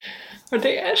Are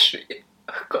they ashy?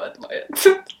 Oh God, my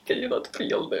can you not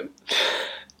feel them?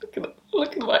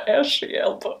 Look at my ashy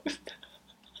elbows.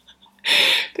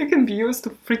 They can be used to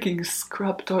freaking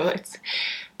scrub toilets.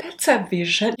 That's a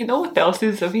vision. You know what else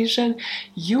is a vision?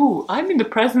 You. I'm in the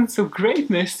presence of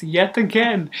greatness yet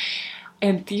again.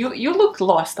 And you look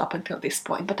lost up until this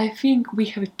point, but I think we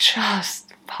have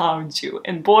just found you.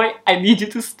 And boy, I need you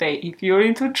to stay. If you're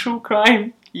into true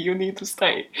crime, you need to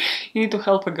stay. You need to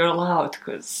help a girl out,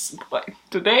 because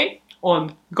today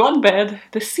on Gone Bad,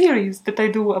 the series that I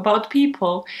do about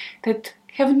people that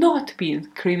have not been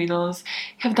criminals,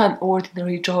 have done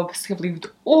ordinary jobs, have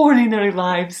lived ordinary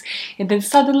lives, and then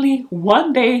suddenly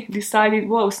one day decided,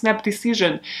 whoa, snap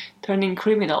decision, turning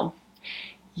criminal.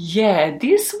 Yeah,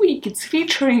 this week it's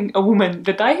featuring a woman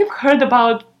that I have heard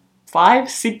about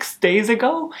 5-6 days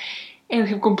ago and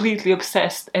have completely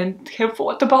obsessed and have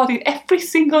thought about it every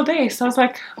single day. So I was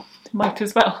like, might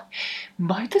as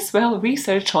well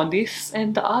research on this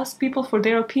and ask people for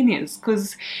their opinions,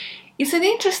 because it's an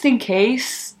interesting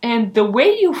case and the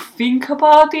way you think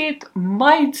about it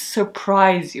might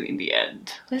surprise you in the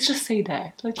end. Let's just say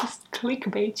that. Let's just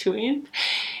clickbait you in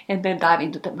and then dive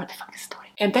into the motherfucking story.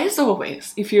 And as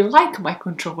always, if you like my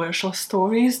controversial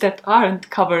stories that aren't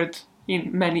covered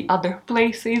in many other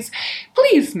places,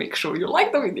 please make sure you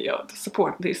like the video to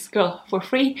support this girl for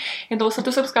free, and also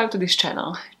to subscribe to this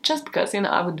channel, just because,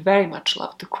 I would very much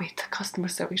love to quit a customer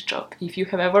service job. If you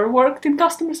have ever worked in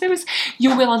customer service,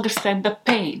 you will understand the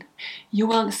pain. You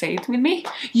will say it with me.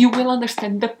 You will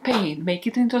understand the pain. Make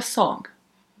it into a song.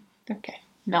 Okay,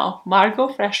 now Margo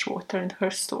Freshwater and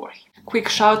her story. Quick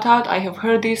shout out, I have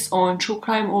heard this on True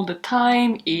Crime All the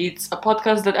Time. It's a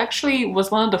podcast that actually was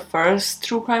one of the first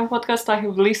true crime podcasts I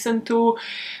have listened to.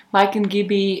 Mike and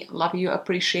Gibby, love you,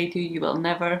 appreciate you. You will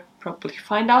never probably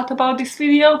find out about this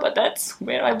video, but that's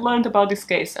where I've learned about this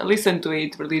case. I listen to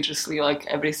it religiously, like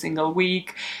every single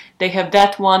week. They have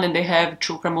that one and they have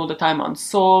True Crime All the Time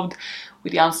Unsolved,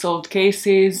 with the unsolved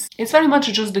cases. It's very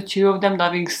much just the two of them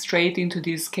diving straight into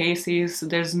these cases.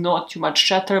 There's not too much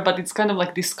chatter, but it's kind of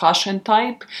like discussion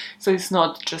type, so it's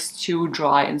not just too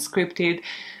dry and scripted.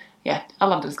 Yeah, I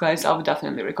love those guys. I would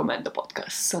definitely recommend the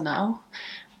podcast. So now,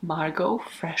 Margo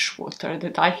Freshwater,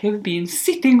 that I have been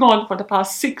sitting on for the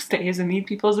past 6 days and need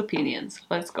people's opinions.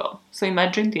 Let's go. So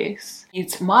imagine this.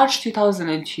 It's March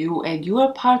 2002 and you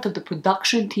are part of the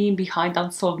production team behind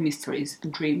Unsolved Mysteries,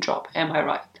 Dream Job, am I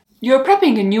right? You're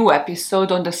prepping a new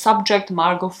episode on the subject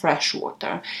Margo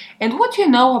Freshwater, and what you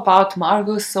know about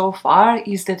Margo so far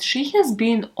is that she has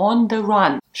been on the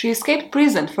run. She escaped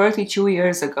prison 32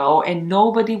 years ago and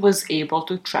nobody was able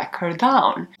to track her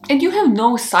down. And you have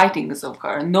no sightings of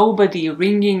her, nobody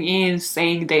ringing in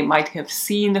saying they might have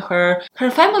seen her.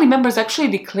 Her family members actually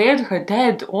declared her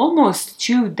dead almost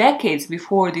 2 decades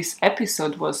before this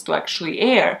episode was to actually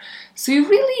air. So you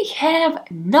really have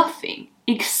nothing,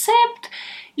 except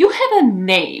you have a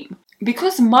name.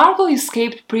 Because Margo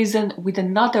escaped prison with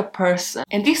another person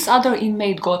and this other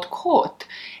inmate got caught.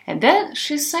 And then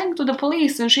she sang to the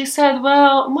police and she said,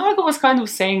 well, Margo was kind of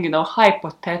saying,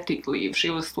 hypothetically, if she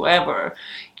was to ever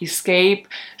escape,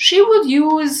 she would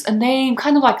use a name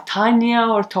kind of like Tanya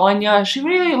or Tonya. She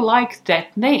really liked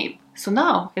that name. So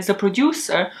now, as a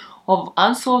producer of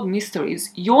Unsolved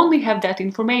Mysteries, you only have that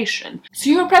information.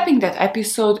 So you're prepping that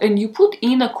episode and you put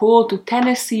in a call to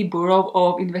Tennessee Bureau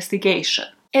of Investigation.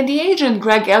 And the agent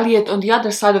Greg Elliott on the other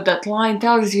side of that line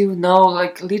tells you, no,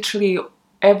 literally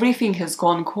everything has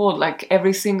gone cold.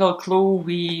 Every single clue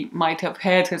we might have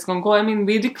had has gone cold.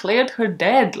 We declared her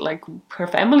dead. Her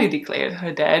family declared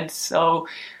her dead. So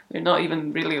we're not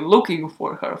even really looking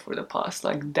for her for the past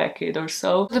decade or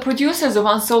so. The producers of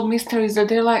Unsolved Mysteries,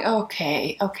 they're like,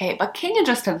 okay, but can you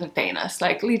just entertain us?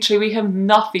 Literally, we have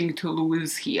nothing to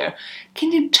lose here.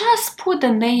 Can you just put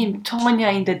the name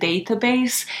Tonya in the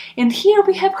database? And here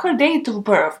we have her date of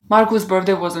birth. Margo's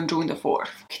birthday was on June the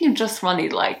 4th. Can you just run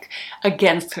it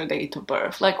against her date of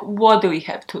birth? What do we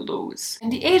have to lose?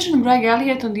 And the agent Greg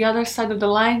Elliott on the other side of the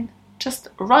line just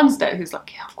runs that. He's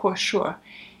like, yeah, of course, sure.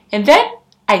 And then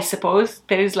I suppose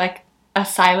there is a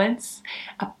silence,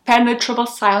 a penetrable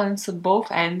silence on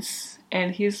both ends,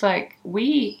 and he's like,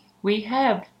 we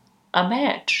have a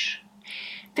match.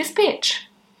 This bitch,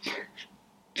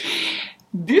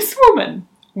 this woman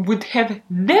would have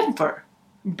never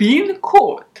been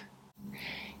caught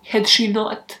had she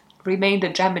not remained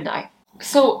a Gemini.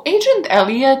 So Agent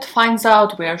Elliot finds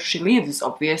out where she lives,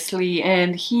 obviously,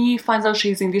 and he finds out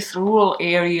she's in this rural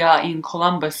area in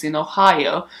Columbus, in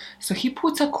Ohio. So he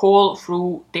puts a call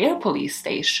through their police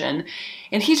station,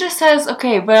 and he just says,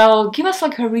 okay, well, give us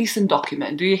like a recent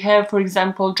document. Do you have, for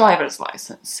example, driver's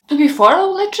license? To be thorough,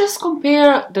 let's just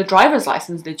compare the driver's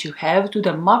license that you have to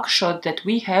the mugshot that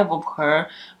we have of her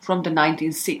from the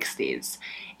 1960s.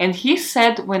 And he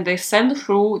said when they sent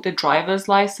through the driver's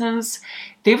license,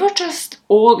 they were just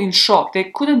all in shock. They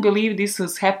couldn't believe this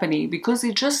was happening because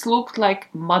it just looked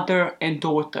like mother and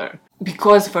daughter.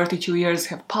 Because 32 years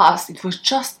have passed, it was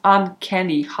just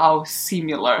uncanny how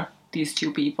similar these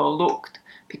two people looked.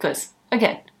 Because,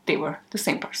 again, they were the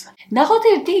same person. Now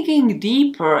they're digging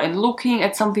deeper and looking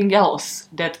at something else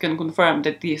that can confirm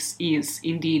that this is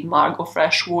indeed Margo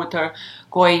Freshwater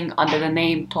going under the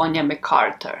name Tonya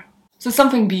MacArthur. So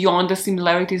something beyond the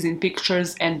similarities in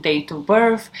pictures and date of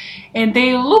birth, and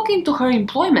they look into her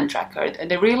employment record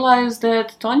and they realize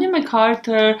that Tonya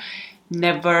MacArthur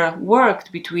never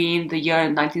worked between the year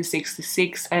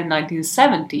 1966 and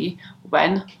 1970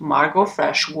 when Margo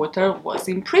Freshwater was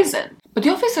in prison. But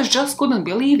the officers just couldn't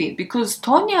believe it because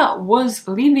Tonya was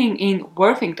living in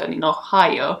Worthington in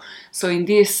Ohio, so in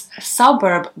this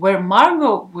suburb where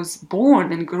Margo was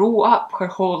born and grew up her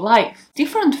whole life.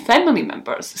 Different family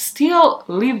members still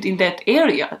lived in that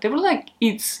area. They were like,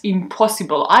 it's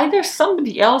impossible. Either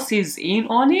somebody else is in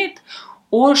on it,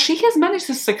 or she has managed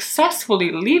to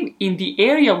successfully live in the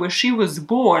area where she was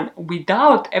born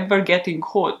without ever getting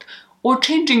caught or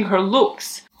changing her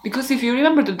looks. Because if you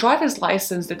remember, the driver's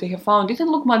license that they have found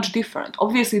didn't look much different.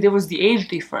 Obviously there was the age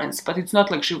difference, but it's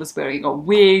not like she was wearing a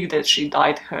wig, that she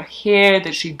dyed her hair,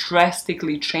 that she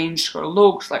drastically changed her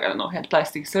looks, like, I don't know, had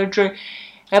plastic surgery.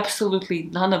 Absolutely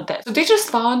none of that. So they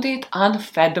just found it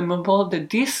unfathomable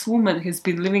that this woman has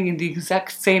been living in the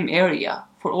exact same area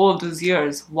for all of those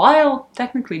years, while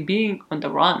technically being on the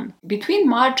run. Between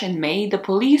March and May, the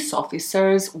police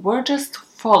officers were just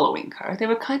following her. They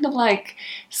were kind of like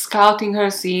scouting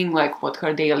her, seeing like what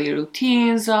her daily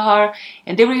routines are,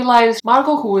 and they realized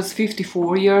Margo, who was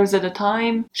 54 years at the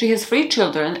time, she has 3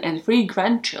 children and 3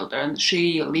 grandchildren.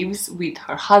 She lives with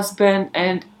her husband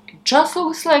and just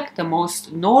looks like the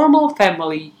most normal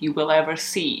family you will ever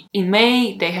see. In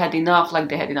May, they had enough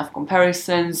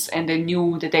comparisons, and they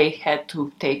knew that they had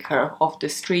to take her off the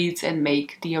streets and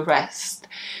make the arrest.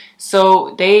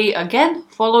 So they again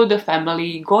followed the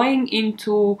family, going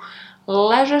into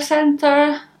leisure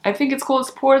center, I think it's called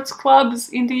sports clubs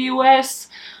in the US,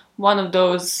 one of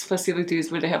those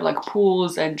facilities where they have like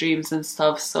pools and gyms and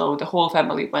stuff. So the whole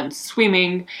family went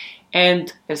swimming.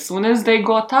 And as soon as they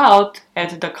got out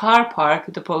at the car park,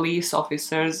 the police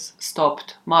officers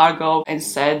stopped Margo and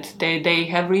said that they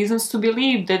have reasons to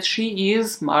believe that she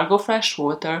is Margo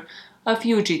Freshwater, a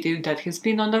fugitive that has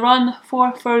been on the run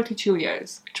for 32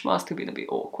 years, which must have been a bit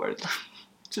awkward.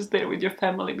 Just there with your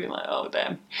family being like, oh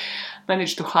damn,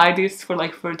 managed to hide this for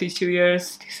like 32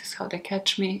 years. This is how they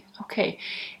catch me. Okay.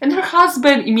 And her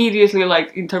husband immediately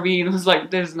like intervened, was like,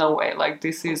 there's no way, like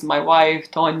this is my wife,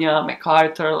 Tonya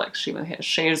MacArthur, like she even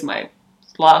shares my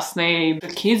last name. The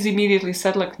kids immediately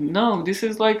said like, no, this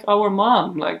is like our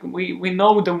mom, like we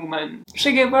know the woman.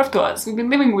 She gave birth to us. We've been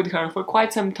living with her for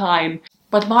quite some time.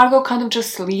 But Margo kind of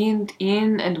just leaned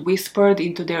in and whispered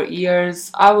into their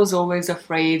ears, I was always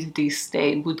afraid this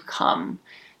day would come.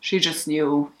 She just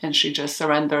knew, and she just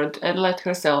surrendered and let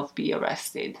herself be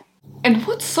arrested. And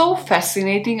what's so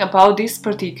fascinating about this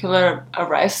particular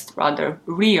arrest, rather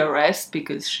rearrest,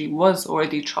 because she was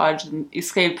already charged and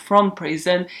escaped from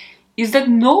prison, is that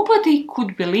nobody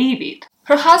could believe it.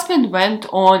 Her husband went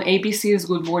on ABC's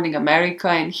Good Morning America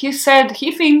and he said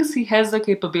he thinks he has the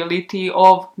capability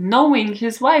of knowing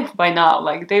his wife by now.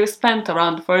 Like, they've spent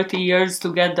around 30 years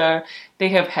together, they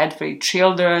have had 3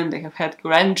 children, they have had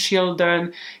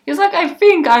grandchildren. He's like, I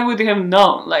think I would have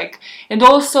known. Like, and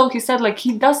also he said like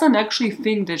he doesn't actually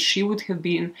think that she would have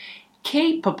been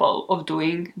capable of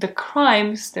doing the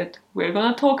crimes that we're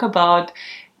gonna talk about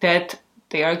that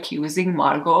they are accusing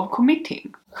Margo of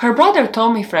committing. Her brother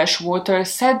Tommy Freshwater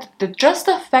said that just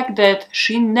the fact that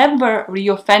she never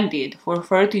reoffended for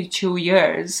 32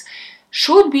 years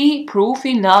should be proof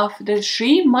enough that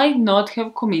she might not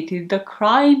have committed the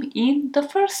crime in the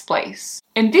first place.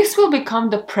 And this will become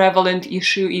the prevalent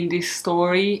issue in this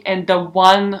story and the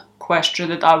one question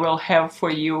that I will have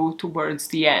for you towards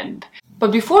the end.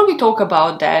 But before we talk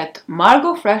about that,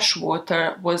 Margo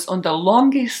Freshwater was on the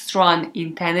longest run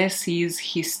in Tennessee's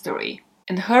history.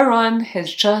 And her run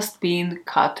has just been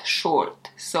cut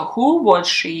short. So who was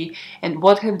she and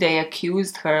what have they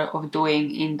accused her of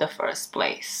doing in the first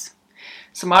place?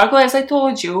 So Margo, as I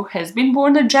told you, has been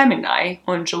born a Gemini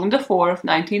on June the 4th,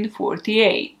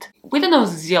 1948. We don't know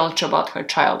zilch about her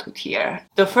childhood here.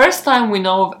 The first time we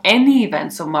know of any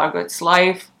events of Margaret's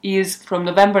life is from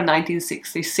November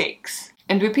 1966.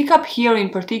 And we pick up here in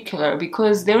particular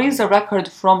because there is a record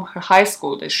from her high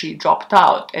school that she dropped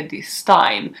out at this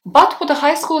time. But what the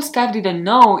high school staff didn't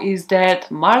know is that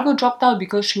Margo dropped out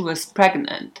because she was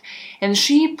pregnant. And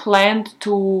she planned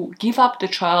to give up the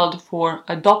child for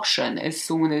adoption as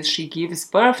soon as she gives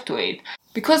birth to it.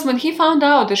 Because when he found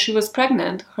out that she was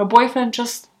pregnant, her boyfriend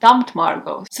just dumped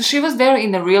Margo. So she was there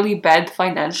in a really bad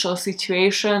financial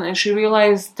situation, and she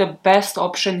realized the best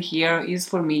option here is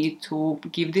for me to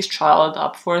give this child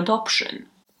up for adoption.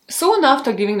 Soon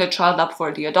after giving the child up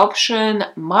for the adoption,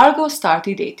 Margo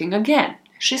started dating again.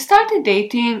 She started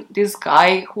dating this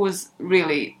guy who was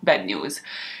really bad news.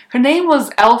 Her name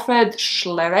was Alfred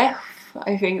Schlereth.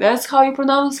 I think that's how you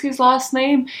pronounce his last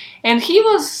name. And he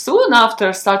was, soon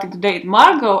after starting to date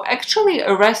Margo, actually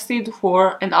arrested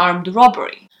for an armed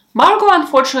robbery. Margo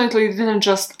unfortunately didn't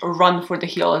just run for the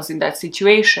hills in that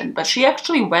situation, but she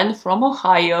actually went from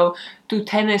Ohio to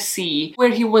Tennessee, where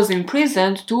he was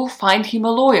imprisoned, to find him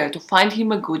a lawyer, to find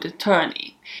him a good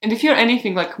attorney. And if you're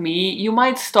anything like me, you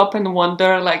might stop and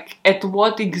wonder, like, at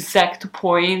what exact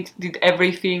point did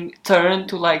everything turn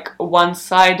to, like, one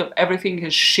side of everything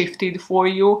has shifted for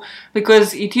you?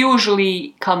 Because it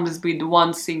usually comes with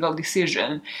one single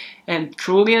decision. And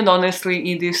truly and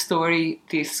honestly, in this story,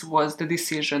 this was the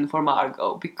decision for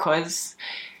Margo, because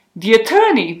the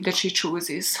attorney that she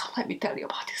chooses, let me tell you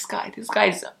about this guy. This guy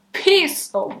is a piece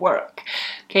of work.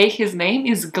 Okay, his name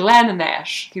is Glenn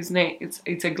Nash. His name,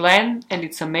 it's a Glenn, and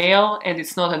it's a male, and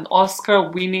it's not an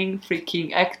Oscar-winning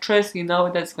freaking actress. You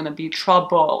know that's gonna be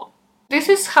trouble. This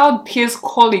is how his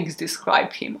colleagues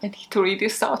describe him. I need to read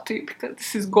this out to you because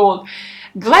this is gold.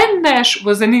 Glenn Nash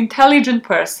was an intelligent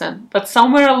person, but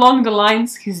somewhere along the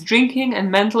lines his drinking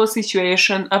and mental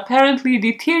situation apparently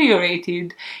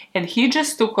deteriorated, and he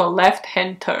just took a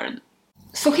left-hand turn.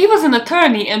 So he was an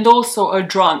attorney and also a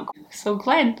drunk. So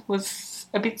Glenn was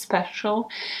a bit special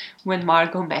when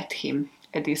Margo met him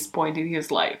at this point in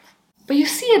his life. But you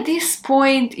see, at this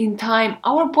point in time,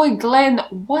 our boy Glenn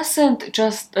wasn't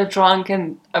just a drunk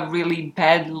and a really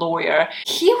bad lawyer.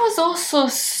 He was also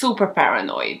super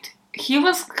paranoid. He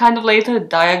was kind of later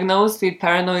diagnosed with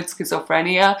paranoid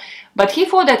schizophrenia, but he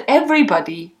thought that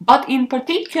everybody, but in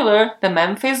particular the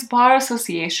Memphis Bar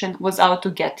Association, was out to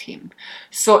get him.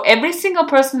 So every single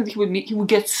person that he would meet, he would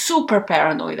get super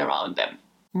paranoid around them.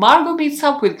 Margo meets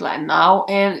up with Glenn now,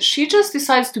 and she just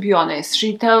decides to be honest.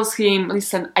 She tells him,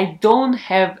 listen, I don't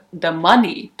have the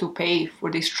money to pay for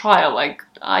this trial. Like,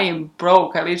 I am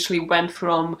broke. I literally went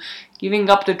from giving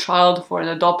up the child for an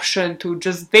adoption to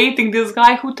just dating this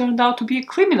guy who turned out to be a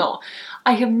criminal.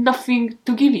 I have nothing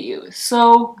to give you.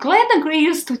 So Glenn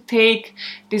agrees to take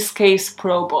this case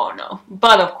pro bono.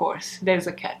 But of course, there's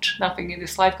a catch. Nothing in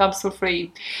this life comes for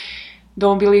free.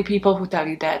 Don't believe people who tell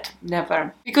you that.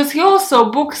 Never. Because he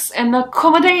also books an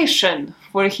accommodation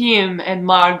for him and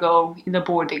Margo in a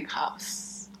boarding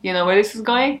house. You know where this is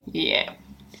going? Yeah.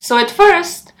 So at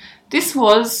first, this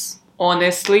was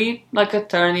honestly like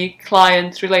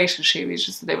attorney-client relationship. It's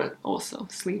just they were also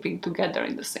sleeping together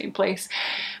in the same place.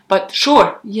 But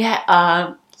sure,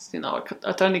 yeah, you know,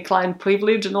 attorney-client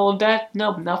privilege and all that.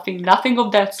 No, nothing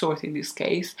of that sort in this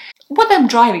case. What I'm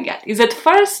driving at is at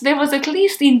first there was at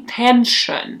least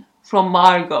intention from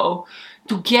Margo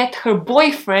to get her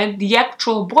boyfriend, the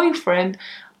actual boyfriend,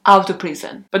 out of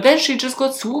prison. But then she just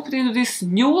got swooped into this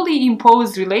newly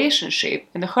imposed relationship,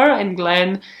 and her and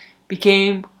Glenn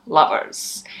became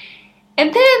lovers.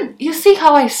 And then, you see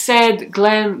how I said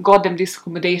Glenn got them this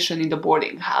accommodation in the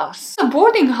boarding house. The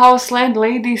boarding house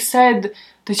landlady said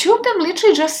the two of them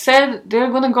literally just said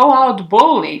they're gonna go out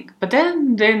bowling, but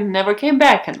then they never came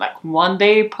back, and like one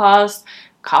day passed,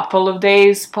 couple of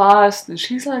days passed, and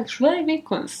she's like, should I be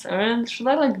concerned? Should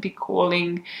I like be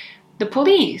calling the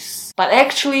police? But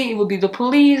actually it will be the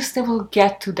police that will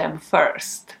get to them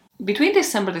first. Between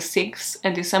December the 6th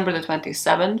and December the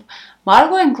 27th,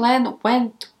 Margo and Glenn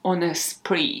went on a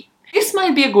spree. This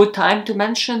might be a good time to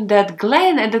mention that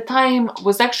Glenn at the time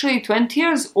was actually 20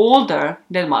 years older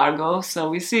than Margo, so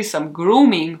we see some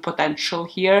grooming potential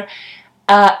here.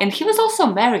 And he was also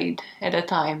married at the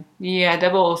time. Yeah,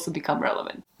 that will also become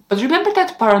relevant. But remember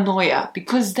that paranoia,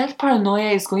 because that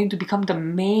paranoia is going to become the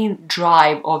main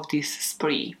drive of this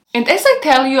spree. And as I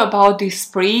tell you about this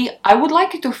spree, I would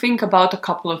like you to think about a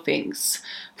couple of things.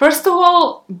 First of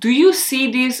all, do you see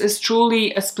this as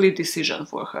truly a split decision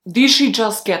for her? Did she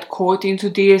just get caught into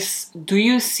this? Do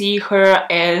you see her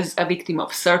as a victim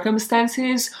of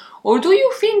circumstances? Or do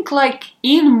you think, like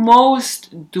in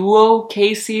most duo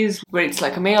cases where it's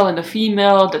like a male and a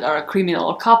female that are a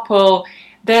criminal couple,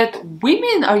 that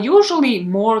women are usually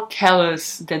more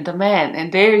callous than the men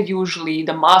and they're usually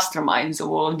the masterminds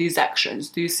of all of these actions?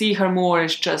 Do you see her more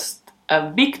as just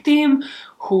a victim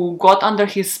who got under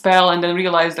his spell and then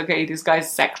realized, okay, this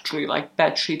guy's actually like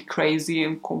batshit crazy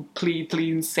and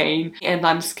completely insane and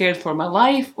I'm scared for my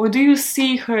life? Or do you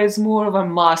see her as more of a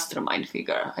mastermind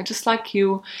figure? I just like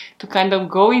you to kind of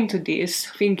go into this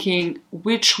thinking,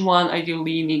 which one are you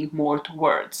leaning more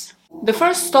towards? The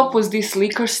first stop was this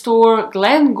liquor store.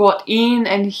 Glenn got in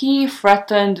and he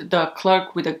threatened the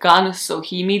clerk with a gun, so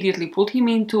he immediately put him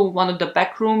into one of the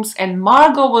back rooms, and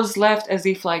Margo was left as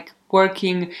if like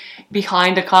working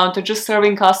behind the counter, just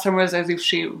serving customers as if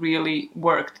she really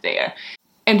worked there.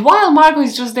 And while Margo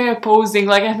is just there posing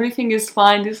like everything is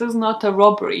fine, this is not a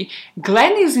robbery,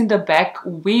 Glenn is in the back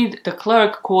with the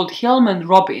clerk called Hillman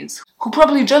Robbins, who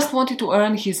probably just wanted to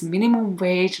earn his minimum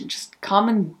wage and just come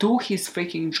and do his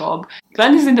freaking job.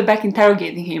 Glenn is in the back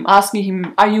interrogating him, asking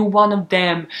him, are you one of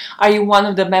them? Are you one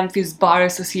of the Memphis Bar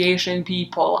Association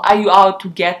people? Are you out to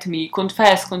get me?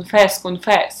 Confess, confess,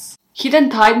 confess. He then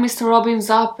tied Mr. Robbins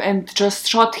up and just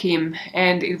shot him,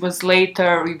 and it was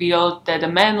later revealed that the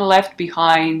man left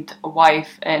behind a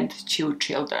wife and 2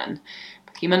 children.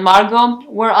 But him and Margo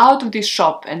were out of this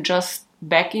shop and just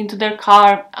back into their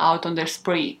car, out on their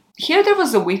spree. Here there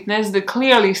was a witness that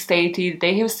clearly stated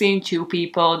they have seen 2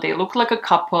 people, they look like a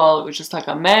couple, which is like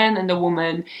a man and a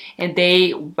woman, and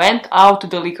they went out to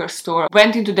the liquor store,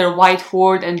 went into their white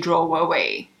Ford and drove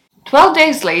away. 12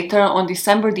 days later, on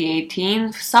December the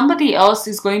 18th, somebody else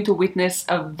is going to witness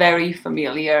a very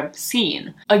familiar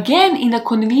scene. Again in a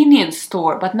convenience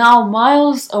store, but now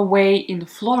miles away in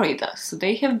Florida. So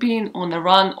they have been on a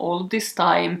run all this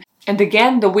time. And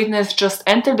again, the witness just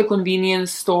entered the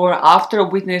convenience store after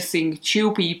witnessing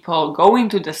 2 people go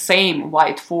into the same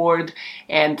white Ford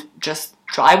and just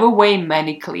drive away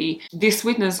manically. This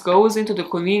witness goes into the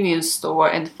convenience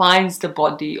store and finds the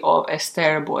body of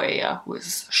Esther Boea, who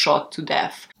was shot to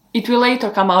death. It will later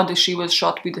come out that she was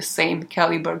shot with the same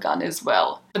caliber gun as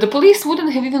well. But the police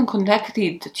wouldn't have even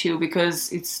connected the 2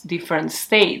 because it's different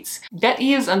states. That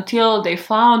is until they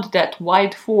found that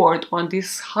white Ford on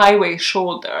this highway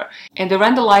shoulder, and they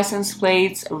ran the license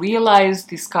plates, realized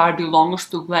this car belongs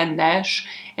to Glenn Nash,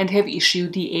 and have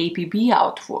issued the APB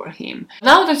out for him.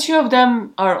 Now the 2 of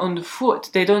them are on foot.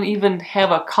 They don't even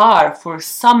have a car for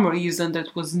some reason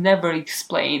that was never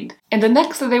explained. And the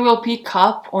next that they will pick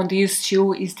up on these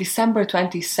 2 is December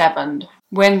 27th,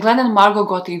 when Glenn and Margo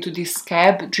got into this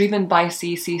cab driven by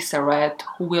Cece Surratt,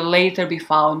 who will later be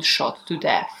found shot to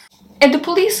death. And the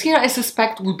police here, I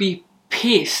suspect, would be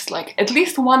pissed. Like, at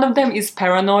least one of them is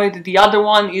paranoid, the other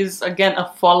one is, again,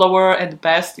 a follower at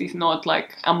best, if not,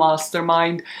 like, a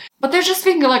mastermind. But they're just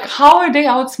thinking, like, how are they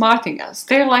outsmarting us?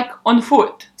 They're, like, on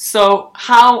foot. So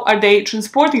how are they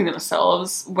transporting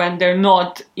themselves when they're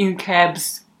not in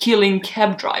cabs killing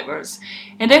cab drivers?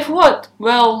 And if what?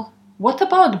 Well, what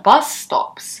about bus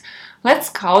stops? Let's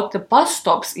scout the bus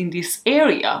stops in this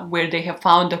area where they have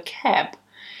found a cab.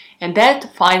 And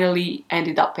that finally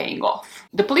ended up paying off.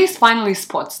 The police finally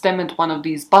spots them at one of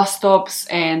these bus stops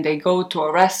and they go to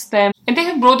arrest them, and they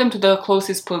have brought them to the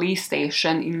closest police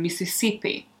station in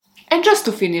Mississippi. And just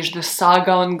to finish the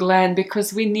saga on Glenn,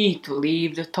 because we need to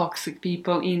leave the toxic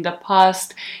people in the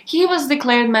past, he was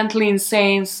declared mentally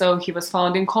insane, so he was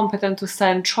found incompetent to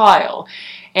stand trial.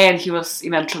 And he was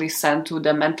eventually sent to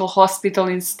the mental hospital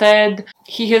instead.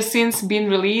 He has since been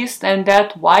released, and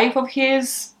that wife of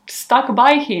his stuck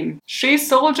by him. She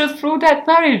soldiered through that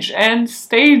marriage and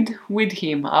stayed with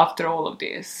him after all of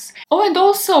this. Oh, and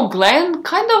also Glenn,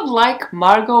 kind of like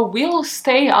Margo, will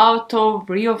stay out of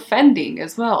reoffending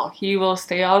as well. He will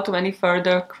stay out of any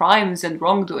further crimes and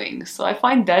wrongdoing. So I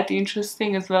find that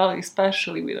interesting as well,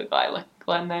 especially with a guy like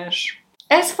Glenn Nash.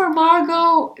 As for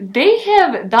Margo, they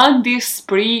have done this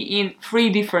spree in 3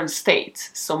 different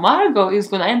states. So Margo is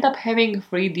gonna end up having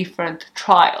 3 different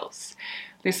trials.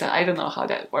 Listen, I don't know how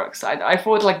that works. I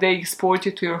thought like they export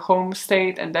you to your home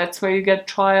state and that's where you get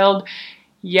trialed.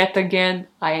 Yet again,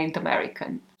 I ain't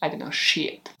American. I don't know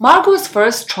shit. Margo's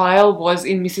first trial was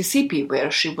in Mississippi, where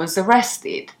she was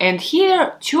arrested. And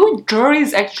here, 2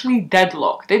 juries actually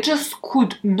deadlocked. They just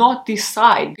could not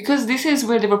decide, because this is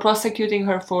where they were prosecuting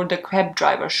her for the cab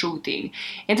driver shooting.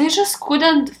 And they just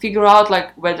couldn't figure out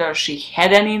like whether she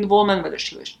had any involvement, whether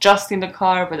she was just in the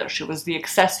car, whether she was the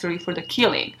accessory for the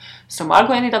killing. So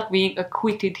Margo ended up being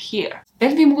acquitted here.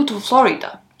 Then we moved to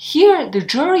Florida. Here, the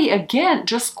jury again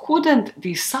just couldn't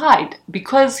decide,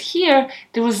 because here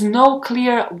there was no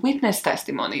clear witness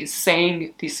testimonies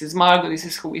saying this is Margo, this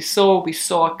is who we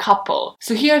saw a couple.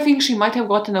 So here I think she might have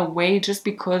gotten away just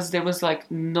because there was like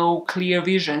no clear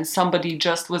vision. Somebody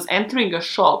just was entering a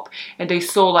shop and they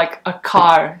saw like a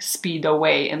car speed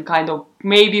away and kind of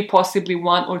maybe possibly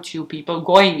one or two people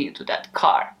going into that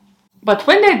car. But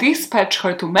when they dispatched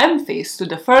her to Memphis, to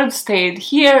the third state,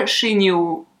 here she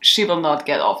knew she will not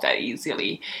get off that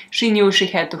easily. She knew she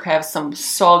had to have some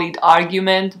solid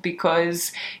argument,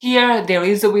 because here there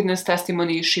is a witness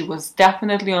testimony. She was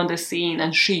definitely on the scene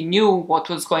and she knew what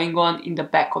was going on in the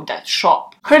back of that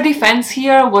shop. Her defense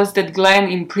here was that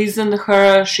Glenn imprisoned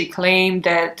her. She claimed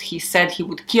that he said he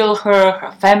would kill her,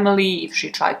 her family, if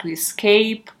she tried to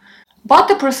escape. But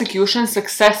the prosecution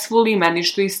successfully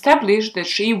managed to establish that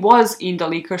she was in the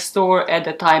liquor store at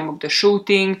the time of the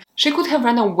shooting. She could have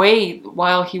run away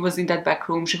while he was in that back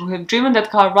room. She could have driven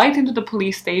that car right into the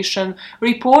police station,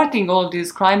 reporting all of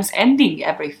these crimes, ending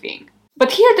everything.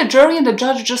 But here the jury and the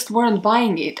judge just weren't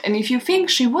buying it. And if you think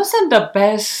she wasn't the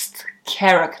best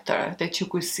character that you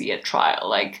could see at trial,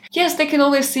 like, yes, they can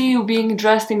always see you being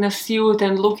dressed in a suit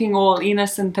and looking all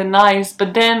innocent and nice,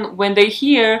 but then when they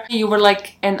hear you were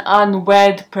like an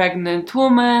unwed pregnant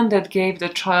woman that gave the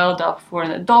child up for an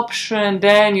adoption,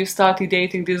 then you started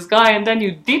dating this guy and then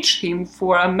you ditch him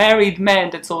for a married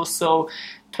man that's also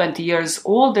 20 years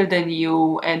older than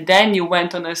you, and then you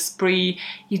went on a spree,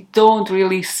 you don't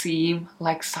really seem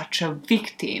like such a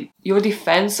victim. Your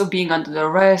defense of being under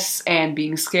arrest and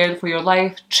being scared for your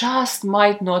life just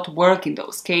might not work in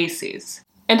those cases.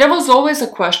 And there was always a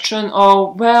question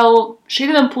of, well, she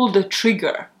didn't pull the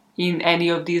trigger in any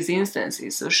of these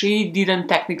instances, so she didn't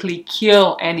technically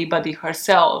kill anybody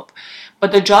herself.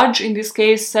 But the judge in this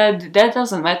case said that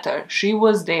doesn't matter. She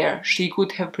was there. She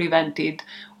could have prevented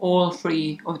all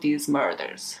three of these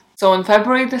murders. So on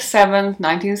February the 7th,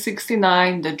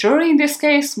 1969, the jury in this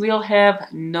case will have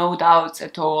no doubts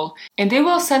at all, and they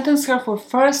will sentence her for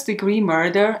first-degree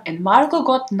murder, and Margo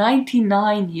got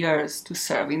 99 years to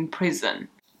serve in prison.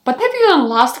 But that didn't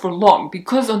last for long,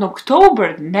 because on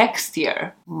October next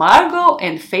year, Margo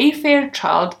and Faye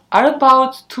Fairchild are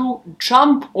about to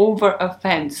jump over a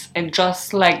fence and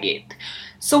just leg it.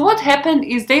 So what happened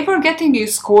is they were getting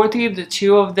escorted, the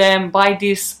two of them, by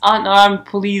this unarmed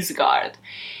police guard.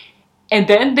 And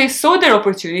then they saw their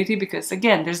opportunity, because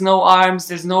again, there's no arms,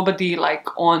 there's nobody like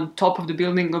on top of the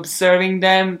building observing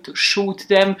them to shoot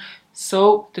them.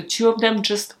 So the two of them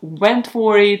just went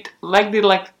for it, legged it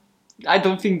like, I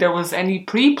don't think there was any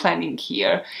pre-planning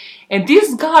here. And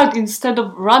this guard, instead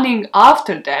of running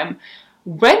after them,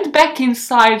 went back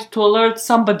inside to alert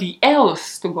somebody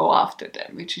else to go after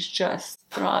them, which is just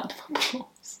round of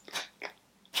applause.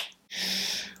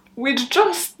 With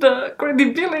just the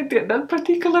credibility in that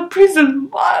particular prison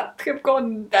must have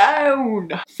gone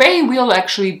down. Faye will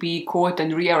actually be caught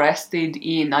and rearrested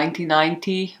in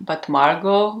 1990, but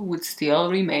Margo would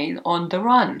still remain on the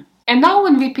run. And now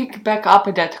when we pick back up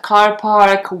at that car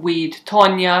park with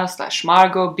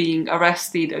Tonya/Margo being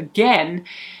arrested again,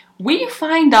 we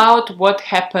find out what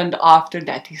happened after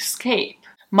that escape.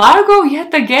 Margo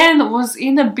yet again was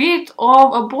in a bit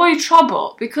of a boy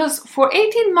trouble, because for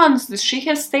 18 months that she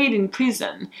has stayed in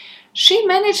prison, she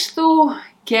managed to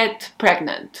get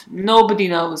pregnant. Nobody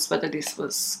knows whether this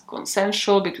was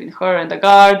consensual between her and the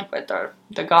guard, whether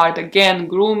the guard again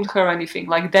groomed her or anything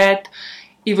like that.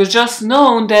 It was just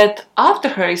known that after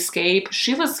her escape,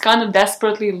 she was kind of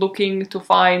desperately looking to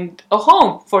find a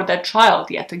home for that child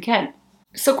yet again.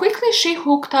 So quickly she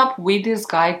hooked up with this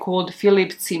guy called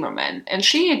Philip Zimmerman, and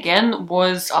she again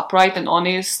was upright and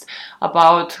honest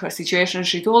about her situation.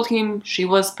 She told him she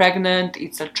was pregnant,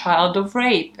 it's a child of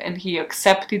rape, and he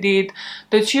accepted it.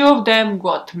 The two of them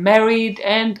got married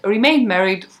and remained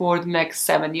married for the next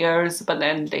 7 years, but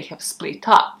then they have split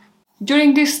up.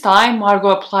 During this time, Margo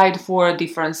applied for a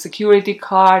different security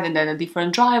card and then a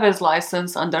different driver's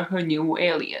license under her new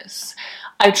alias.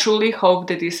 I truly hope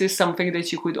that this is something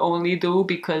that you could only do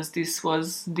because this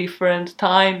was different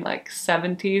time, like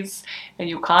 70s, and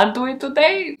you can't do it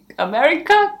today.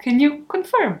 America, can you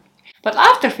confirm? But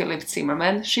after Philip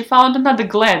Zimmerman, she found another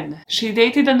Glenn. She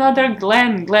dated another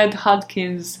Glenn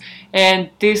Hudkins, and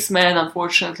this man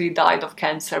unfortunately died of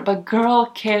cancer. But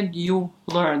girl, can you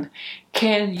learn?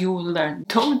 Can you learn?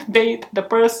 Don't date the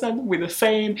person with the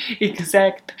same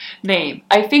exact name.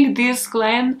 I think this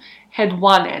Glenn had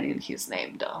one N in his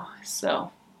name though,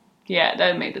 so yeah,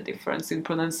 that made a difference in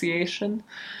pronunciation.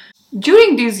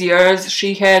 During these years,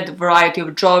 she had a variety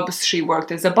of jobs. She worked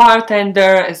as a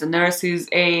bartender, as a nurse's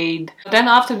aide. Then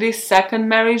after this second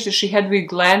marriage that she had with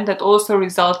Glenn that also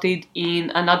resulted in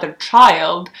another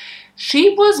child,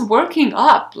 she was working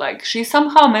up. Like, she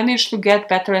somehow managed to get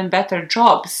better and better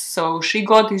jobs. So she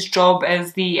got this job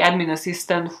as the admin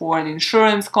assistant for an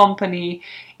insurance company.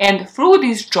 And through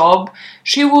this job,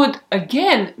 she would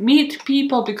again meet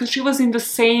people because she was in the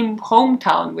same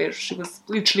hometown where she was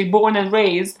literally born and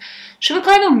raised. She would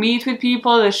kind of meet with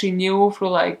people that she knew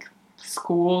through like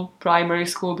school, primary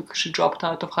school, because she dropped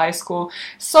out of high school.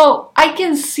 So I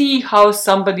can see how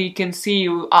somebody can see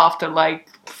you after like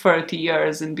 30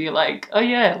 years and be like, oh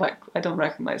yeah, like I don't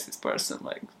recognize this person,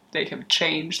 like they have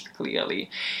changed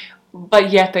clearly. But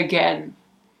yet again,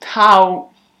 how?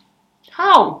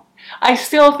 I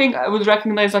still think I would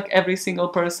recognize like every single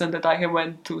person that I have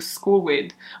went to school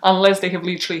with, unless they have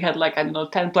literally had like, I don't know,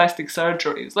 10 plastic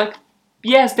surgeries. Like,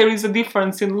 yes, there is a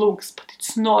difference in looks, but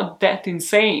it's not that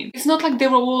insane. It's not like they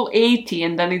were all 80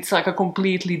 and then it's like a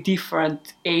completely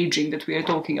different aging that we are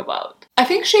talking about. I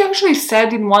think she actually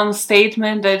said in one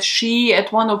statement that she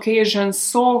at one occasion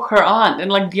saw her aunt,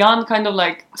 and like the aunt kind of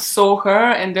like saw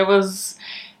her, and there was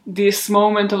this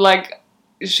moment of like,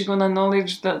 is she gonna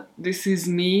acknowledge that this is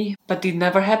me? But it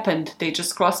never happened. They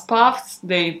just crossed paths,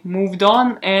 they moved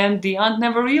on, and the aunt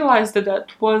never realized that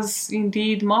that was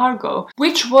indeed Margo.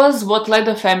 Which was what led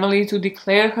the family to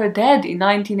declare her dead in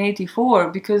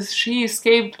 1984, because she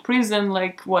escaped prison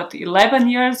like, what, 11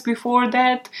 years before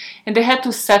that? And they had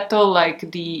to settle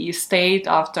like the estate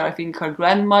after I think her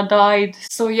grandma died.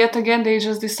 So yet again, they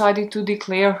just decided to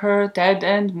declare her dead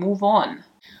and move on.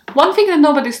 One thing that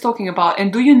nobody's talking about,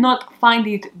 and do you not find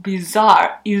it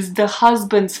bizarre, is the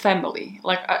husband's family.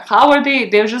 Like, how are they?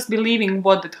 They're just believing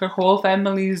what, that her whole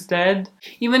family is dead?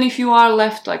 Even if you are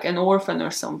left like an orphan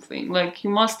or something, like you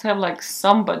must have like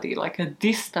somebody, like a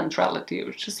distant relative.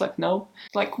 It's just like, no.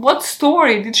 Like, what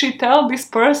story did she tell this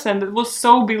person that was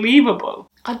so believable?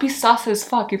 I'd be sus as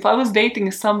fuck if I was dating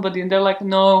somebody and they're like,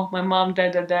 no, my mom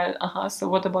dead, so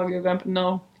what about your grandpa?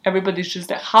 No, everybody's just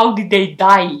dead. How did they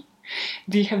die?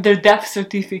 They have their death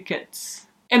certificates.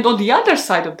 And on the other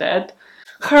side of that,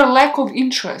 her lack of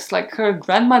interest. Like, her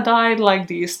grandma died, like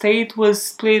the estate was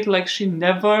split, like she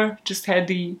never just had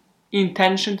the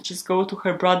intention to just go to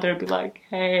her brother and be like,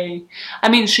 hey. I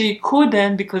mean, she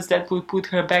couldn't because that would put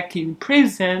her back in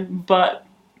prison, but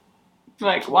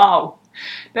like, wow,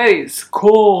 that is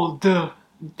cold.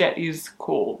 That is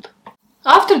cold.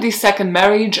 After this second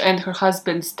marriage and her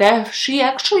husband's death, she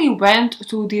actually went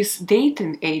to this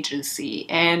dating agency,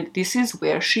 and this is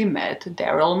where she met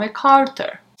Daryl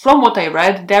MacArthur. From what I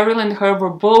read, Daryl and her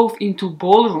were both into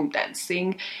ballroom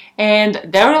dancing, and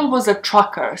Daryl was a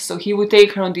trucker, so he would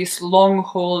take her on these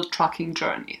long-haul trucking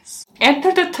journeys.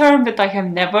 Enter the term that I have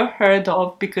never heard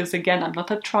of, because again, I'm not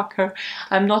a trucker,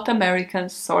 I'm not American,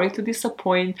 sorry to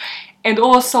disappoint, and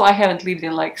also I haven't lived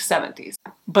in like 70s.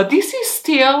 But this is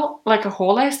still like a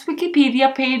whole ass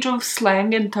Wikipedia page of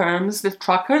slang and terms that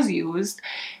truckers used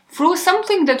through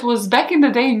something that was back in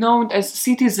the day known as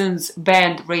Citizens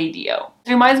Band Radio.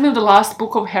 It reminds me of the last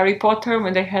book of Harry Potter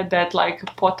when they had that like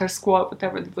Potter Squad,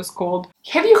 whatever it was called.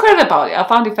 Have you heard about it? I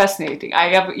found it fascinating.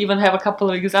 I even have a couple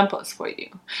of examples for you.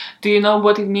 Do you know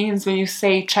what it means when you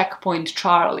say Checkpoint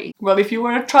Charlie? Well, if you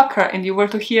were a trucker and you were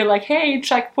to hear like, hey,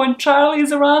 Checkpoint Charlie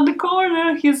is around the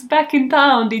corner, he's back in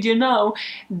town, did you know?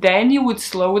 Then you would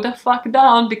slow the fuck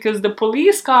down, because the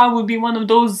police car would be one of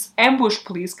those ambush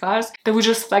police cars that would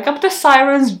just flag up the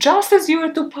sirens just as you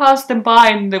were to pass them by,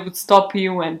 and they would stop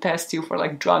you and test you for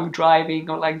like drunk driving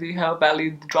or like, do you have a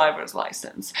valid driver's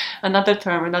license? Another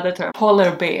term.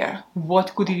 Polar bear.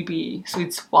 What could it be? So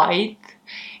it's white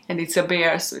and it's a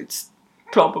bear, so it's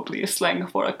probably a slang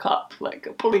for a cop, like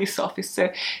a police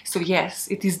officer. So yes,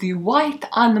 it is the white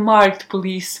unmarked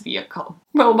police vehicle.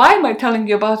 Well, why am I telling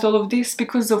you about all of this?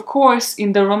 Because of course,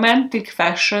 in the romantic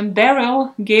fashion,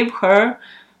 Daryl gave her,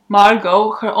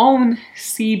 Margo, her own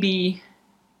CB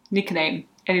nickname,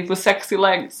 and it was Sexy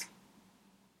Legs.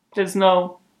 There's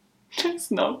nothing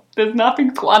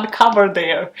to uncover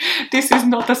there. This is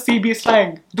not a CB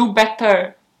slang. Do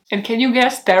better. And can you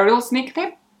guess Daryl's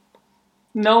nickname?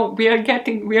 No, we are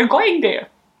going there.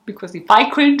 Because if I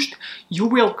cringed, you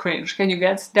will cringe. Can you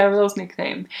guess Daryl's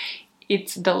nickname?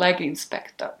 It's the Leg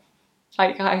Inspector.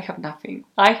 I have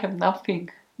nothing.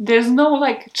 There's no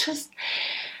like, just...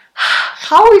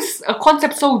 How is a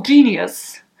concept so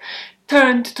genius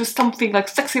turned to something like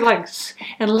Sexy Legs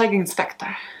and Leg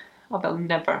Inspector? I will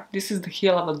never. This is the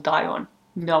hill I will die on.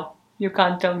 No, you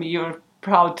can't tell me you're a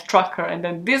proud trucker and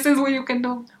then this is what you can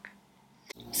do.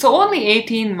 So only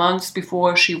 18 months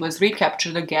before she was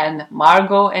recaptured again,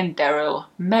 Margo and Daryl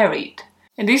married.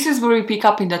 And this is where we pick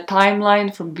up in the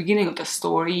timeline from the beginning of the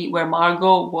story, where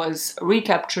Margo was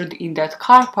recaptured in that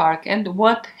car park, and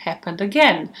what happened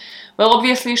again? Well,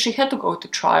 obviously she had to go to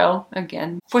trial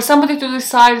again. For somebody to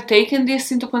decide, taking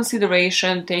this into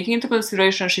consideration,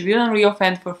 she didn't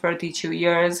reoffend for 32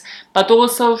 years, but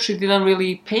also she didn't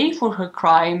really pay for her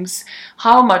crimes.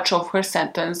 How much of her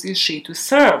sentence is she to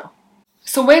serve?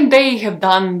 So when they have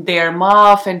done their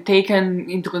math and taken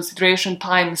into consideration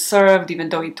time served, even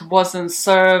though it wasn't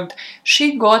served,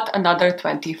 she got another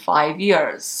 25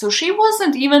 years. So she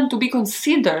wasn't even to be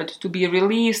considered to be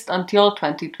released until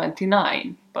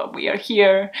 2029. But we are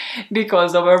here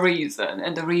because of a reason,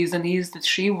 and the reason is that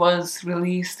she was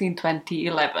released in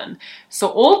 2011.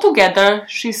 So altogether,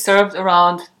 she served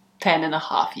around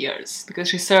 10.5 years, because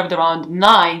she served around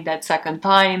 9 that second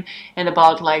time and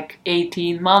about like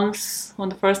 18 months on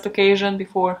the first occasion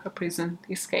before her prison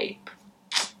escape.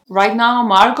 Right now,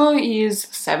 Margo is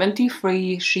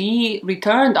 73. She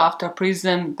returned after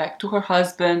prison back to her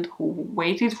husband, who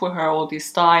waited for her all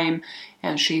this time,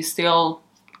 and she's still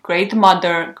great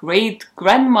mother, great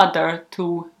grandmother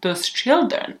to those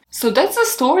children. So that's a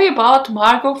story about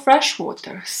Margo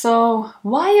Freshwater. So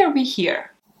why are we here?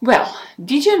 Well,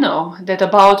 did you know that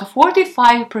about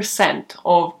 45%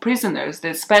 of prisoners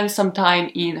that spend some time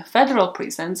in federal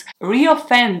prisons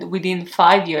reoffend within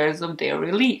 5 years of their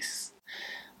release?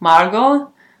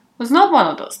 Margo was not one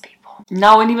of those people.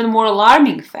 Now, an even more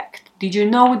alarming fact. Did you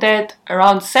know that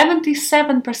around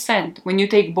 77%, when you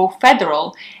take both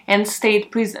federal and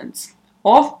state prisons,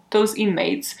 of those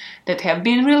inmates that have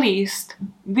been released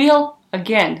will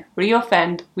again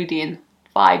reoffend within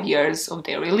 5 years of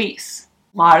their release?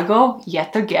 Margo,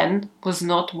 yet again, was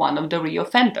not one of the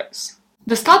reoffenders.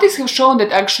 The studies have shown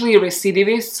that actually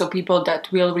recidivists, so people that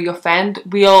will reoffend,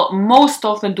 will most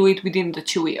often do it within the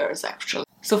 2 years actually.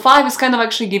 So 5 is kind of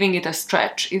actually giving it a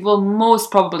stretch. It will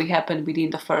most probably happen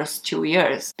within the first 2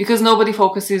 years, because nobody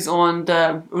focuses on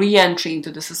the re-entry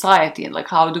into the society and like,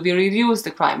 how do we reduce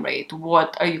the crime rate?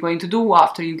 What are you going to do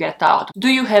after you get out? Do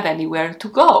you have anywhere to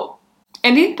go?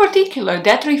 And in particular,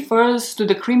 that refers to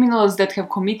the criminals that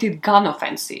have committed gun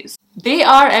offenses. They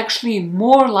are actually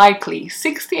more likely,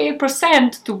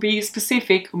 68% to be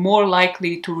specific, more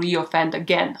likely to reoffend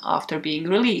again after being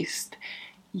released.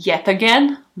 Yet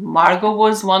again, Margo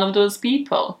was one of those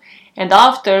people. And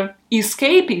after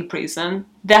escaping prison,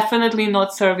 definitely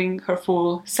not serving her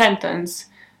full sentence,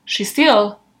 she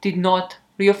still did not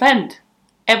reoffend.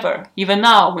 Ever, even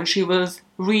now when she was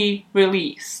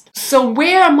re-released. So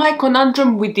where my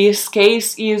conundrum with this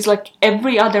case is, like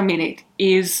every other minute,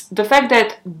 is the fact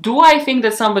that, do I think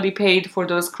that somebody paid for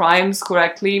those crimes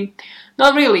correctly?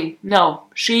 Not really, no.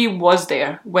 She was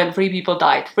there when 3 people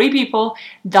died. 3 people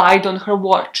died on her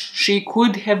watch. She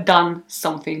could have done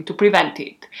something to prevent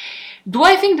it. Do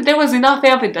I think that there was enough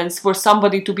evidence for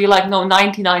somebody to be like, no,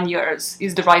 99 years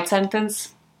is the right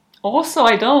sentence? Also,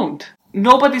 I don't.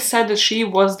 Nobody said that she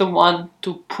was the one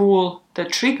to pull the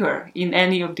trigger in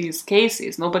any of these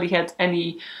cases. Nobody had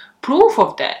any proof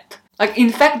of that. Like, in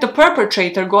fact, the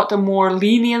perpetrator got a more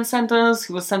lenient sentence.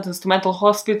 He was sentenced to mental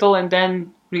hospital and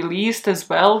then released as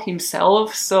well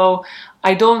himself. So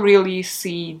I don't really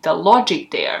see the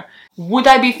logic there. Would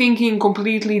I be thinking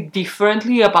completely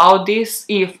differently about this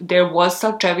if there was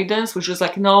such evidence, which was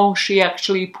like, no, she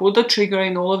actually pulled the trigger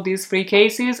in all of these 3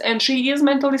 cases and she is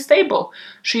mentally stable.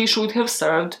 She should have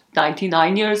served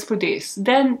 99 years for this.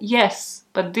 Then yes,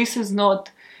 but this is not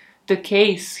the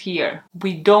case here.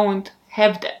 We don't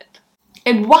have that.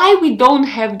 And why we don't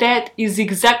have that is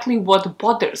exactly what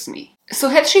bothers me. So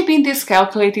had she been this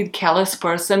calculated, callous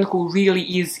person who really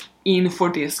is in for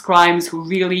these crimes, who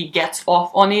really gets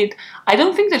off on it, I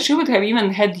don't think that she would have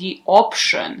even had the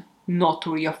option not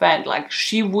to reoffend. Like,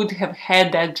 she would have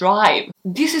had that drive.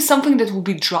 This is something that would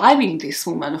be driving this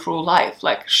woman through life.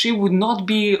 Like, she would not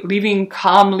be living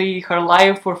calmly her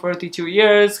life for 32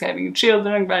 years, having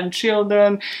children,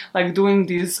 grandchildren, like doing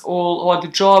these all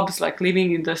odd jobs, like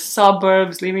living in the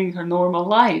suburbs, living her normal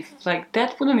life. Like,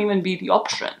 that wouldn't even be the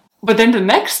option. But then the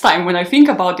next time when I think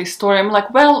about this story, I'm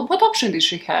like, well, what option did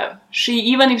she have?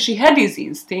 Even if she had these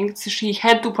instincts, she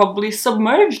had to probably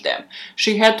submerge them.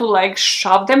 She had to like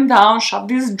shove them down, shove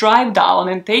this drive down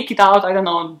and take it out, I don't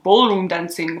know, on ballroom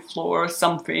dancing floor or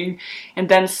something, and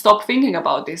then stop thinking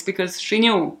about this, because she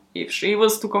knew if she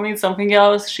was to commit something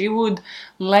else, she would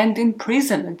land in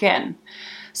prison again.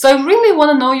 So I really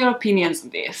want to know your opinions on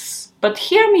this, but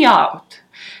hear me out.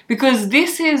 Because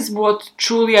this is what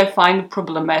truly I find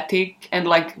problematic and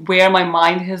like where my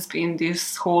mind has been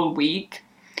this whole week.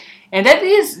 And that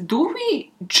is, do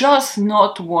we just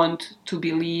not want to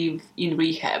believe in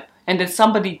rehab and that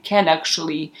somebody can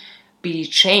actually be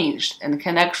changed and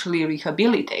can actually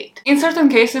rehabilitate? In certain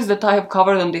cases that I have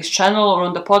covered on this channel or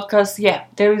on the podcast, yeah,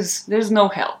 there's no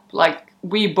help. Like,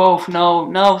 we both know,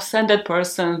 no, send that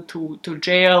person to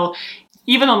jail.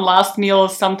 Even on last meal,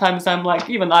 sometimes I'm like,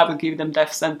 even I would give them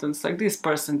death sentence. Like, this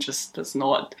person just does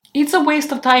not. It's a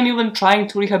waste of time even trying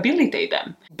to rehabilitate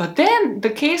them. But then,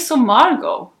 the case of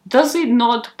Margo, does it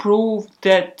not prove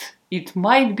that it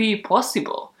might be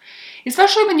possible?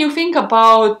 Especially when you think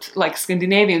about, like,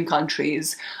 Scandinavian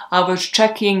countries. I was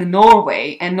checking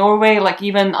Norway, and Norway, like,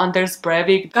 even Anders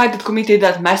Breivik, guy that committed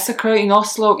that massacre in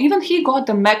Oslo, even he got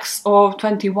the max of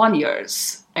 21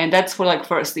 years. And that's for, like,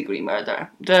 first-degree murder.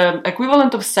 The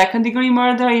equivalent of second-degree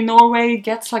murder in Norway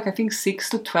gets, like, I think 6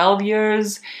 to 12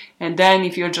 years. And then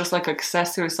if you're just, like,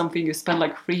 accessory or something, you spend,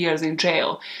 like, 3 years in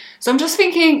jail. So I'm just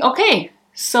thinking, okay,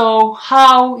 so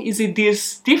how is it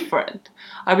this different?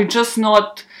 Are we just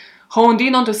not honed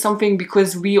in onto something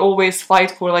because we always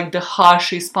fight for, like, the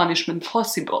harshest punishment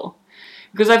possible?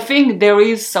 Because I think there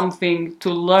is something to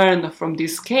learn from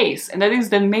this case, and that is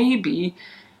that maybe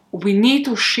we need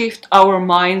to shift our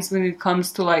minds when it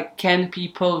comes to, like, can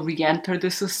people re-enter the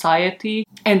society?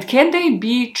 And can they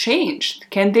be changed?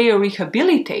 Can they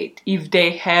rehabilitate if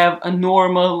they have a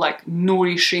normal, like,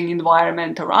 nourishing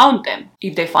environment around them?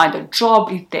 If they find a job,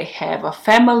 if they have a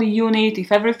family unit,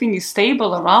 if everything is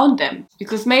stable around them?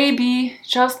 Because maybe,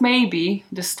 just maybe,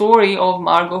 the story of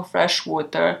Margo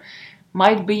Freshwater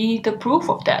might be the proof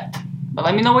of that. But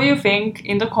let me know what you think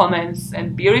in the comments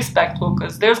and be respectful,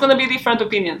 because there's gonna be different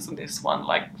opinions on this one.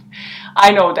 Like,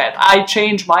 I know that. I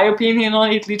change my opinion on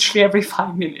it literally every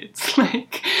 5 minutes.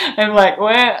 Like, I'm like,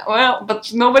 well, but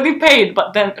nobody paid.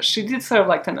 But then she did serve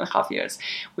like 10.5 years,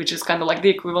 which is kind of like the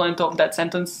equivalent of that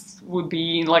sentence would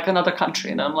be in like another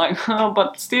country. And I'm like, oh,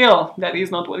 but still, that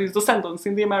is not what is the sentence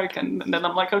in the American. And then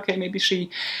I'm like, okay, maybe she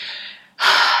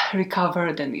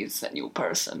recovered and is a new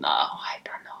person now.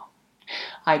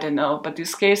 I don't know, but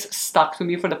this case stuck to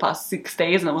me for the past 6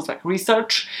 days, and I was like,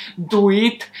 research, do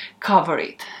it, cover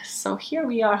it. So here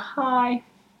we are. Hi.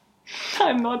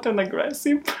 I'm not an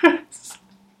aggressive person.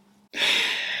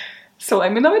 So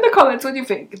let me know in the comments what you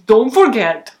think. Don't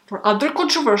forget, for other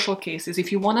controversial cases,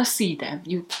 if you want to see them,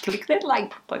 you click that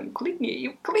like button,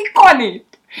 you click on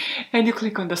it, and you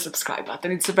click on the subscribe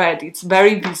button. It's red, it's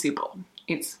very visible.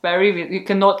 You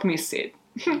cannot miss it.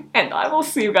 And I will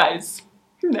see you guys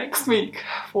next week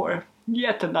for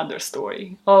yet another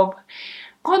story of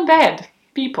gone bad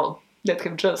people that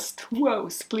have just,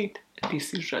 split a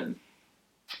decision.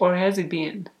 Or has it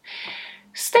been?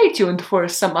 Stay tuned for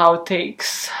some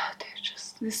outtakes.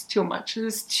 There's too much.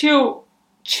 There's too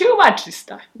much this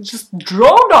time. It's just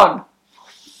droned on.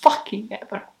 Fucking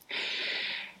ever.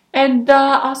 And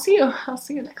I'll see you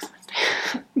next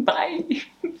Wednesday. Bye.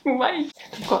 Bye.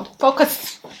 God,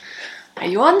 focus. Are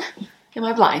you on? Am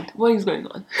I blind? What is going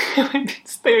on? Have I been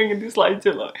staring at this light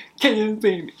too long? Can you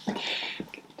see me?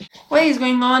 What is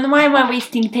going on? Why am I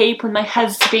wasting tape on my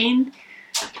husband?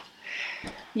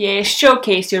 Yeah,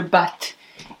 showcase your butt.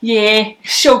 Yeah,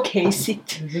 showcase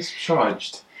it. Is this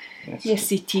charged? Yes,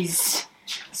 it is.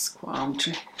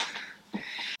 Squandry.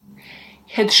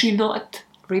 Had she not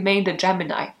remained a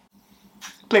Gemini?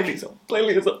 Play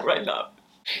Lizzo right now.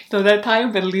 So that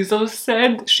time when Lizzo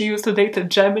said she used to date a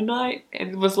Gemini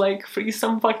and it was like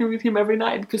threesome fucking with him every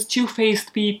night because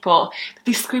two-faced people,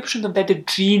 the description of that, the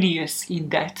genius in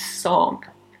that song.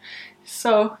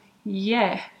 So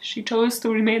yeah, she chose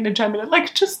to remain a Gemini.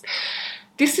 Like, just,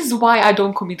 this is why I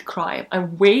don't commit crime.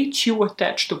 I'm way too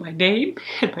attached to my name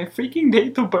and my freaking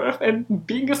date of birth and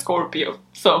being a Scorpio.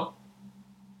 So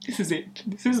this is it.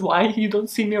 This is why you don't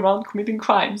see me around committing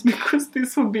crimes, because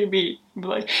this would be me. I'd be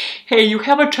like, hey, you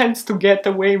have a chance to get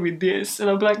away with this. And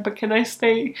I'd be like, but can I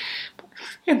stay?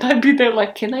 And I'd be there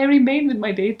like, can I remain with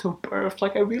my date of birth?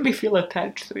 Like, I really feel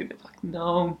attached to it. Like,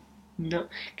 no.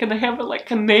 Can I have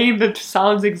a name that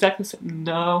sounds exactly the same?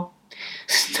 No.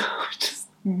 No, just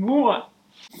move on.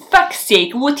 Fuck's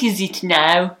sake, what is it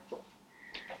now?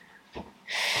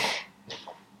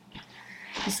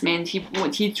 This man,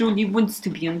 he truly wants to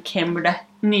be on camera.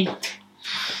 Neat.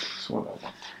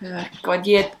 God,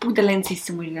 yeah, put the lenses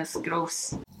somewhere else.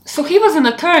 Gross. So he was an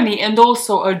attorney and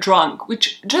also a drunk,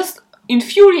 which just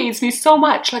infuriates me so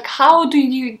much. Like, how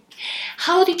did you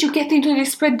get into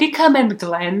this predicament,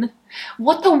 Glenn?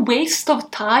 What a waste of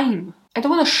time. I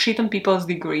don't want to shit on people's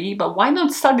degree, but why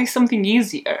not study something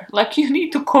easier? Like, you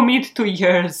need to commit to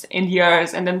years and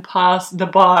years and then pass the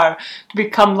bar to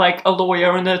become like a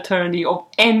lawyer or an attorney of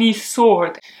any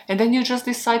sort. And then you just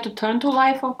decide to turn to a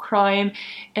life of crime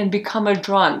and become a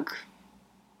drunk.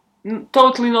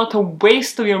 Totally not a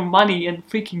waste of your money and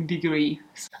freaking degree.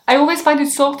 I always find it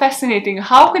so fascinating.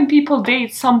 How can people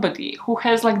date somebody who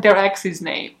has like their ex's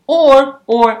name? Or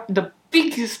the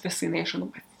biggest fascination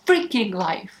of my freaking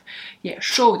life. Yeah,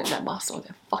 show them that muscle,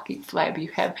 that fucking flab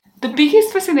you have. The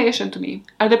biggest fascination to me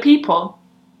are the people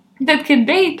that can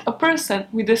date a person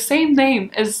with the same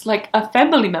name as like a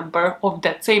family member of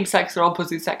that same sex or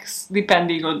opposite sex,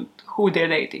 depending on who they're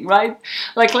dating, right?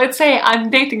 Like, let's say I'm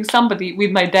dating somebody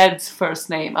with my dad's first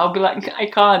name. I'll be like, I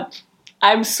can't.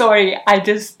 I'm sorry, I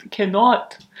just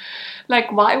cannot.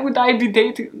 Like, why would I be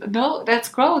dating? No, that's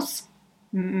gross.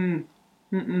 Doing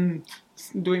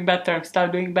better.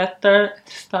 Start doing better.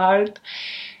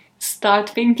 Start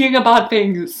thinking about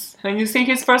things. When you see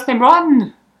his first name,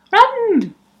 run!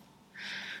 Run!